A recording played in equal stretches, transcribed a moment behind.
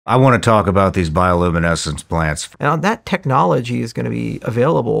I want to talk about these bioluminescence plants. Now that technology is going to be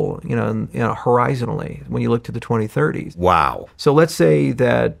available, horizontally when you look to the 2030s. Wow. So let's say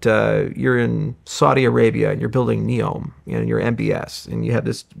that you're in Saudi Arabia and you're building NEOM and you're MBS and you have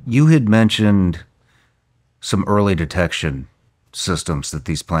this. You had mentioned some early detection systems that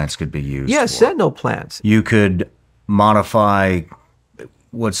these plants could be used Yeah, for. Sentinel plants. You could modify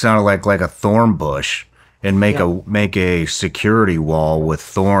what sounded like a thorn bush and make a security wall with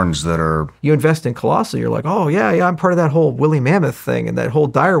thorns that are. You invest in Colossal, you're like, oh yeah, I'm part of that whole woolly mammoth thing and that whole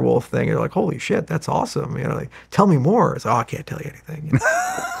direwolf thing. You're like, holy shit, that's awesome. Like, tell me more. It's, oh, I can't tell you anything.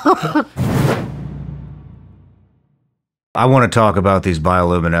 I want to talk about these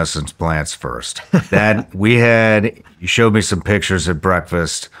bioluminescence plants first. You showed me some pictures at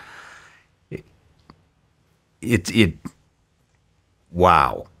breakfast.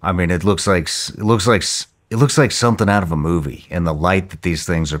 Wow. I mean, it looks like something out of a movie, and the light that these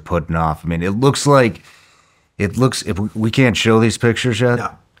things are putting off. I mean, if we can't show these pictures yet.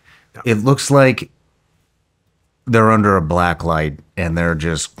 No. It looks like they're under a black light and they're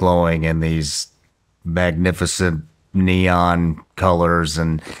just glowing in these magnificent neon colors.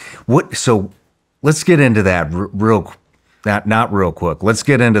 And so let's get into that not real quick. Let's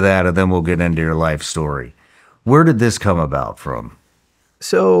get into that, and then we'll get into your life story. Where did this come about from?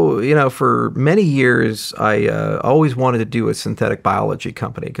 So, for many years, I always wanted to do a synthetic biology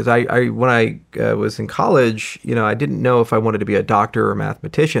company because when I was in college, I didn't know if I wanted to be a doctor or a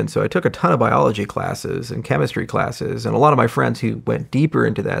mathematician. So I took a ton of biology classes and chemistry classes. And a lot of my friends who went deeper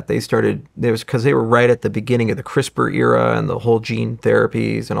into that, because they were right at the beginning of the CRISPR era and the whole gene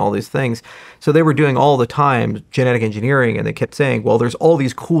therapies and all these things. So they were doing all the time genetic engineering, and they kept saying, well, there's all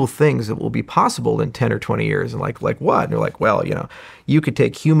these cool things that will be possible in 10 or 20 years. And like what? And they're like, well, you could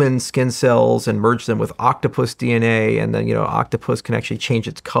take human skin cells and merge them with octopus DNA, and then, octopus can actually change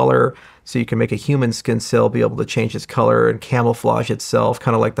its color. So you can make a human skin cell be able to change its color and camouflage itself,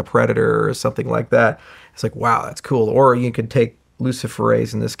 kind of like the predator or something like that. It's like, wow, that's cool. Or you could take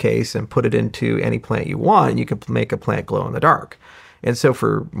luciferase in this case and put it into any plant you want, and you can make a plant glow in the dark. And so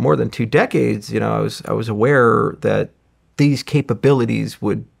for more than 2 decades, I was aware that these capabilities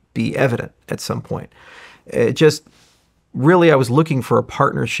would be evident at some point. It just really, I was looking for a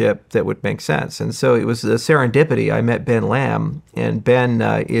partnership that would make sense. And so it was a serendipity. I met Ben Lamb, and Ben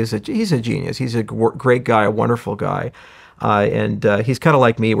he's a genius. He's a great guy, a wonderful guy. And he's kind of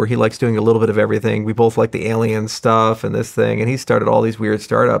like me, where he likes doing a little bit of everything. We both like the alien stuff and this thing. And he started all these weird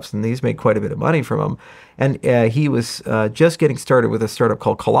startups, and he's made quite a bit of money from them. And he was just getting started with a startup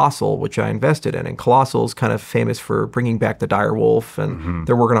called Colossal, which I invested in. And Colossal is kind of famous for bringing back the direwolf, and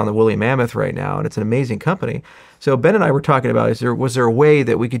they're working on the woolly mammoth right now, and it's an amazing company. So Ben and I were talking about, was there a way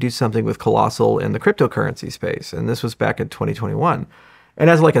that we could do something with Colossal in the cryptocurrency space? And this was back in 2021. And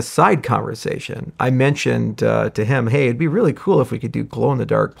as like a side conversation, I mentioned to him, hey, it'd be really cool if we could do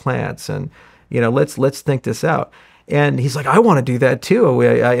glow-in-the-dark plants, and let's think this out. And he's like, I want to do that too.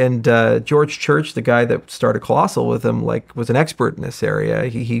 And George Church, the guy that started Colossal with him, was an expert in this area.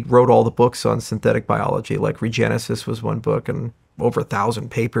 He wrote all the books on synthetic biology, like Regenesis was one book, and over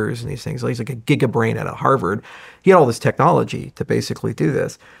 1,000 papers and these things. He's like a gigabrain out of Harvard. He had all this technology to basically do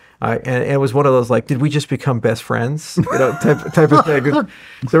this. And it was one of those, like, did we just become best friends? Type of thing.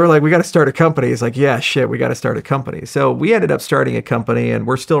 So we're like, we got to start a company. He's like, yeah, shit, we got to start a company. So we ended up starting a company, and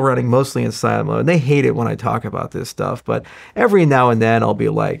we're still running mostly in silent mode. And they hate it when I talk about this stuff, but every now and then I'll be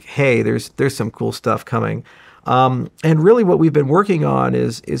like, hey, there's some cool stuff coming. And really what we've been working on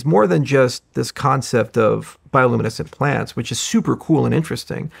is more than just this concept of bioluminescent plants, which is super cool and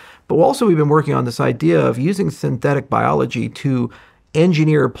interesting. But also we've been working on this idea of using synthetic biology to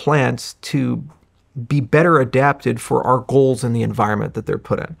engineer plants to be better adapted for our goals in the environment that they're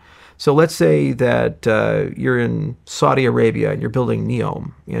put in. So let's say that you're in Saudi Arabia and you're building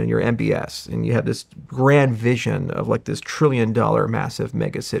NEOM and you're MBS, and you have this grand vision of like this $1 trillion massive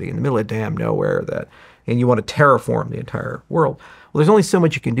mega city in the middle of damn nowhere, and you want to terraform the entire world. Well, there's only so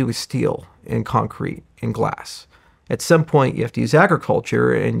much you can do with steel and concrete and glass. At some point, you have to use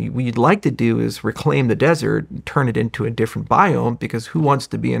agriculture, and what you'd like to do is reclaim the desert and turn it into a different biome, because who wants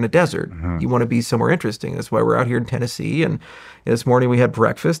to be in a desert? You want to be somewhere interesting. That's why we're out here in Tennessee, and this morning we had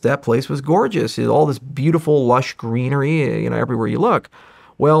breakfast. That place was gorgeous. It had all this beautiful, lush greenery, everywhere you look.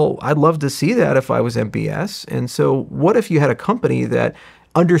 Well, I'd love to see that if I was MBS. And so what if you had a company that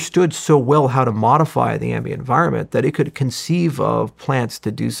understood so well how to modify the ambient environment that it could conceive of plants to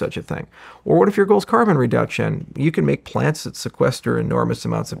do such a thing? Or what if your goal is carbon reduction? You can make plants that sequester enormous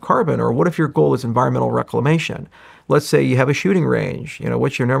amounts of carbon. Or what if your goal is environmental reclamation? Let's say you have a shooting range.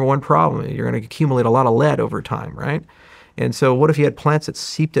 What's your number one problem? You're going to accumulate a lot of lead over time, right? And so what if you had plants that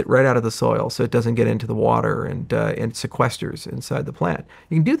seeped it right out of the soil so it doesn't get into the water and sequesters inside the plant?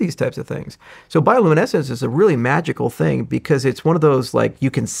 You can do these types of things. So bioluminescence is a really magical thing because it's one of those, like, you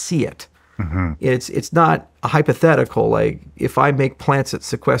can see it. It's not a hypothetical, like if I make plants that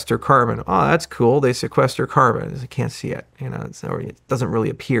sequester carbon, oh, that's cool, they sequester carbon. I can't see it, it doesn't really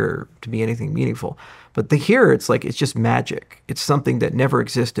appear to be anything meaningful. But here it's like, it's just magic. It's something that never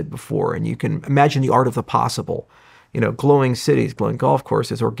existed before, and you can imagine the art of the possible. Glowing cities, glowing golf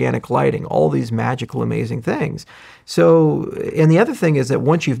courses, organic lighting, all these magical, amazing things. So, and the other thing is that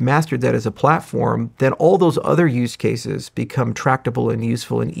once you've mastered that as a platform, then all those other use cases become tractable and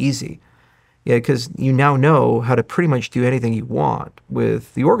useful and easy. Yeah, because you now know how to pretty much do anything you want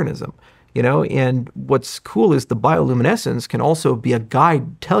with the organism, and what's cool is the bioluminescence can also be a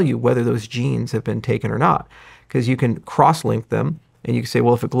guide to tell you whether those genes have been taken or not, because you can cross-link them. And you can say,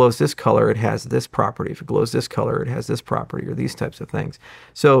 well, if it glows this color, it has this property. If it glows this color, it has this property, or these types of things.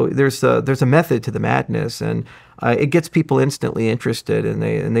 So there's a method to the madness, and it gets people instantly interested. And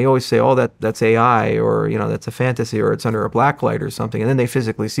they always say, oh, that's AI, or that's a fantasy, or it's under a black light or something. And then they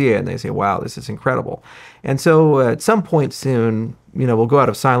physically see it, and they say, wow, this is incredible. And so at some point soon, we'll go out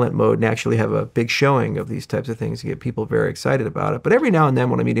of silent mode and actually have a big showing of these types of things to get people very excited about it. But every now and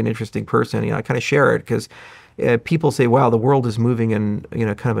then, when I meet an interesting person, I kind of share it because people say, wow, the world is moving in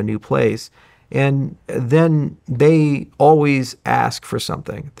kind of a new place. And then they always ask for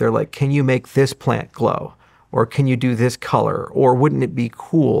something. They're like, can you make this plant glow? Or can you do this color? Or wouldn't it be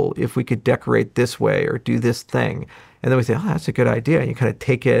cool if we could decorate this way or do this thing? And then we say, oh, that's a good idea. And you kind of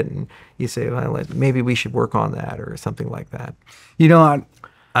take it and you say, well, maybe we should work on that or something like that.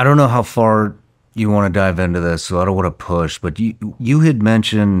 I don't know how far you want to dive into this, so I don't want to push, but you had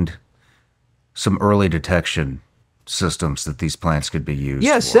mentioned some early detection systems that these plants could be used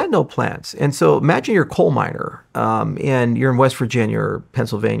Yeah, for. Sentinel plants. And so imagine you're a coal miner and you're in West Virginia or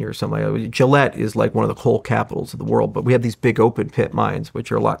Pennsylvania or something like that. Gillette is like one of the coal capitals of the world, but we have these big open pit mines,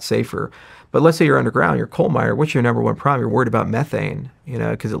 which are a lot safer. But let's say you're underground, you're a coal miner. What's your number one problem? You're worried about methane,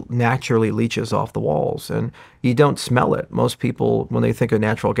 because it naturally leaches off the walls and you don't smell it. Most people, when they think of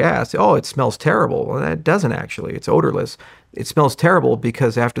natural gas, oh, it smells terrible. Well, it doesn't actually. It's odorless. It smells terrible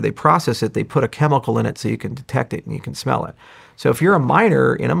because after they process it, they put a chemical in it so you can detect it and you can smell it. So if you're a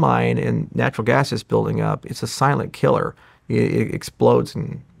miner in a mine and natural gas is building up, it's a silent killer. It explodes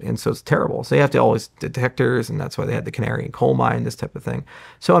and so it's terrible. So you have to always detectors, and that's why they had the canary in coal mine, this type of thing.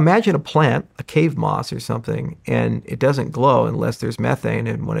 So imagine a plant, a cave moss or something, and it doesn't glow unless there's methane,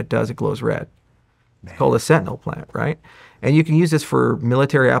 and when it does, it glows red. It's called a sentinel plant, right? And you can use this for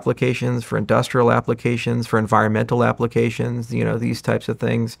military applications, for industrial applications, for environmental applications, these types of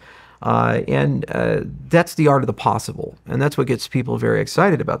things. That's the art of the possible. And that's what gets people very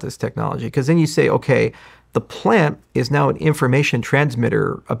excited about this technology. Because then you say, okay, the plant is now an information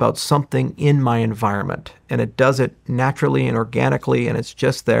transmitter about something in my environment. And it does it naturally and organically, and it's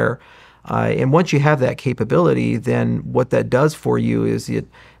just there. And once you have that capability, then what that does for you is it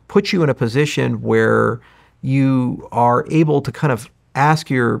puts you in a position where you are able to kind of ask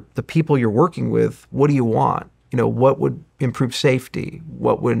the people you're working with, what do you want? What would improve safety?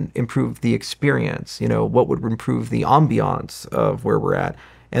 What would improve the experience? What would improve the ambiance of where we're at?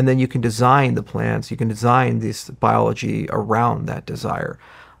 And then you can design the plants, you can design this biology around that desire.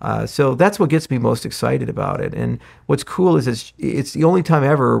 So that's what gets me most excited about it. And what's cool is it's the only time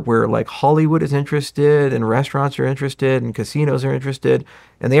ever where like Hollywood is interested and restaurants are interested and casinos are interested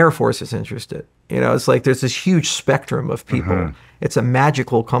and the Air Force is interested. It's like there's this huge spectrum of people. It's a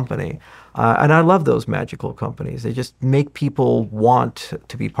magical company. And I love those magical companies. They just make people want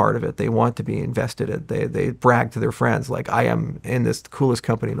to be part of it. They want to be invested in it. They brag to their friends like, I am in this coolest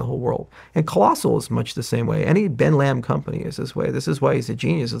company in the whole world. And Colossal is much the same way. Any Ben Lamb company is this way. This is why he's a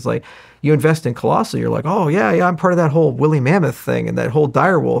genius. It's like you invest in Colossal, you're like, oh, yeah, I'm part of that whole Willie Mammoth thing and that whole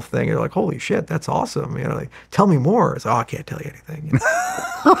Direwolf thing. You're like, holy shit, that's awesome. Like, tell me more. It's, oh, I can't tell you anything.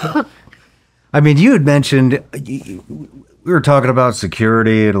 I mean, you had mentioned, we were talking about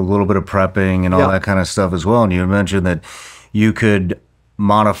security and a little bit of prepping and all that kind of stuff as well. And you had mentioned that you could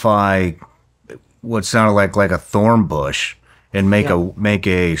modify what sounded like a thorn bush and make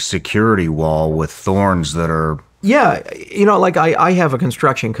a security wall with thorns that are... Yeah, like I have a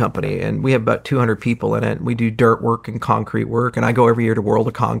construction company and we have about 200 people in it. We do dirt work and concrete work, and I go every year to World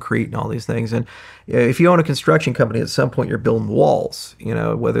of Concrete and all these things. And if you own a construction company, at some point you're building walls,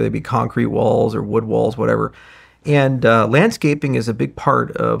 whether they be concrete walls or wood walls, whatever. And landscaping is a big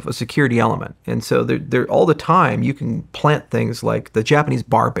part of a security element. And so they're all the time you can plant things like the Japanese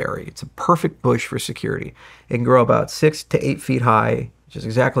barberry. It's a perfect bush for security. It can grow about 6 to 8 feet high, which is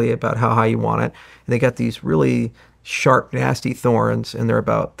exactly about how high you want it. And they got these really sharp, nasty thorns, and they're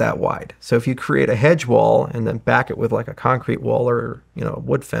about that wide. So if you create a hedge wall and then back it with like a concrete wall or, a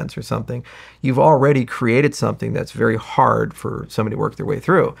wood fence or something, you've already created something that's very hard for somebody to work their way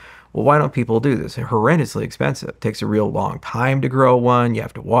through. Well, why don't people do this? It's horrendously expensive. It takes a real long time to grow one. You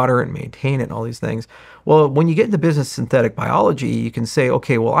have to water it and maintain it and all these things. Well, when you get into business synthetic biology, you can say,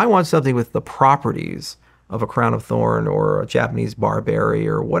 okay, well, I want something with the properties of a crown of thorn or a Japanese barberry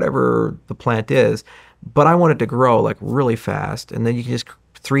or whatever the plant is, but I want it to grow like really fast. And then you can just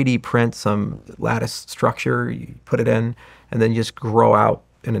 3D print some lattice structure, you put it in, and then you just grow out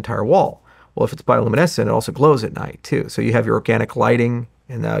an entire wall. Well, if it's bioluminescent, it also glows at night too. So you have your organic lighting,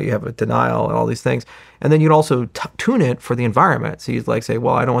 and now you have a denial and all these things. And then you'd also tune it for the environment. So you'd like say,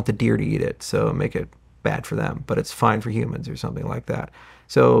 well, I don't want the deer to eat it, so make it bad for them, but it's fine for humans or something like that.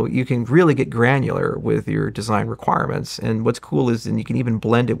 So you can really get granular with your design requirements. And what's cool is then you can even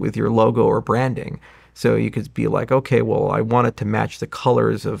blend it with your logo or branding. So you could be like, okay, well, I want it to match the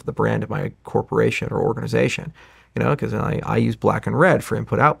colors of the brand of my corporation or organization, because I use black and red for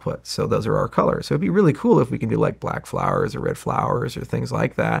input output. So those are our colors. So it'd be really cool if we can do like black flowers or red flowers or things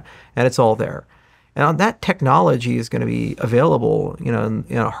like that. And it's all there. And that technology is going to be available,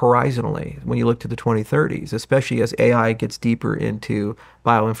 horizontally when you look to the 2030s, especially as AI gets deeper into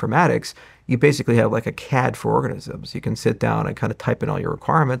bioinformatics. You basically have like a CAD for organisms. You can sit down and kind of type in all your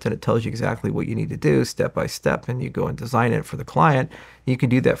requirements, and it tells you exactly what you need to do step by step, and you go and design it for the client. You can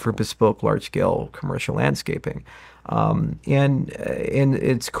do that for bespoke, large-scale commercial landscaping. And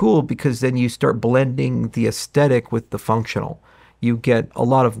it's cool because then you start blending the aesthetic with the functional. You get a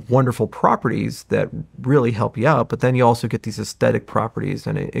lot of wonderful properties that really help you out, but then you also get these aesthetic properties,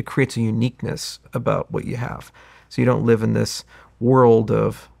 and it creates a uniqueness about what you have. So you don't live in this world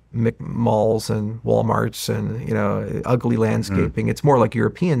of malls and Walmarts and ugly landscaping. It's more like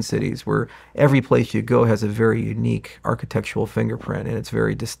European cities where every place you go has a very unique architectural fingerprint, and it's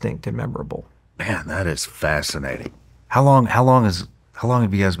very distinct and memorable. Man, that is fascinating. How long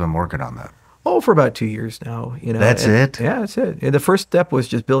have you guys been working on that? Oh, for about 2 years now. That's it? Yeah, that's it. And the first step was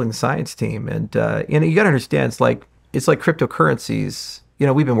just building the science team, and you got to understand, it's like cryptocurrencies.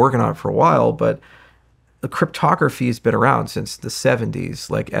 We've been working on it for a while, but the cryptography has been around since the 70s,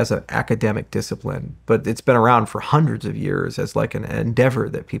 like as an academic discipline, but it's been around for hundreds of years as like an endeavor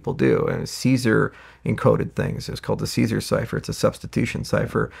that people do. And Caesar encoded things. It's called the Caesar cipher. It's a substitution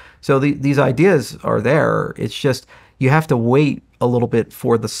cipher. So these ideas are there. It's just you have to wait a little bit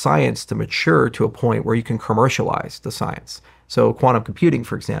for the science to mature to a point where you can commercialize the science. So quantum computing,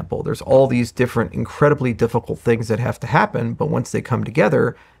 for example, there's all these different incredibly difficult things that have to happen, but once they come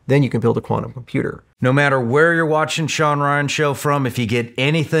together, then you can build a quantum computer. No matter where you're watching Shawn Ryan Show from, if you get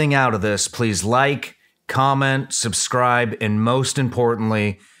anything out of this, please like, comment, subscribe, and most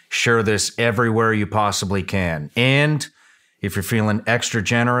importantly, share this everywhere you possibly can. And if you're feeling extra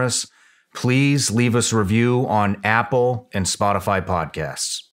generous, please leave us a review on Apple and Spotify podcasts.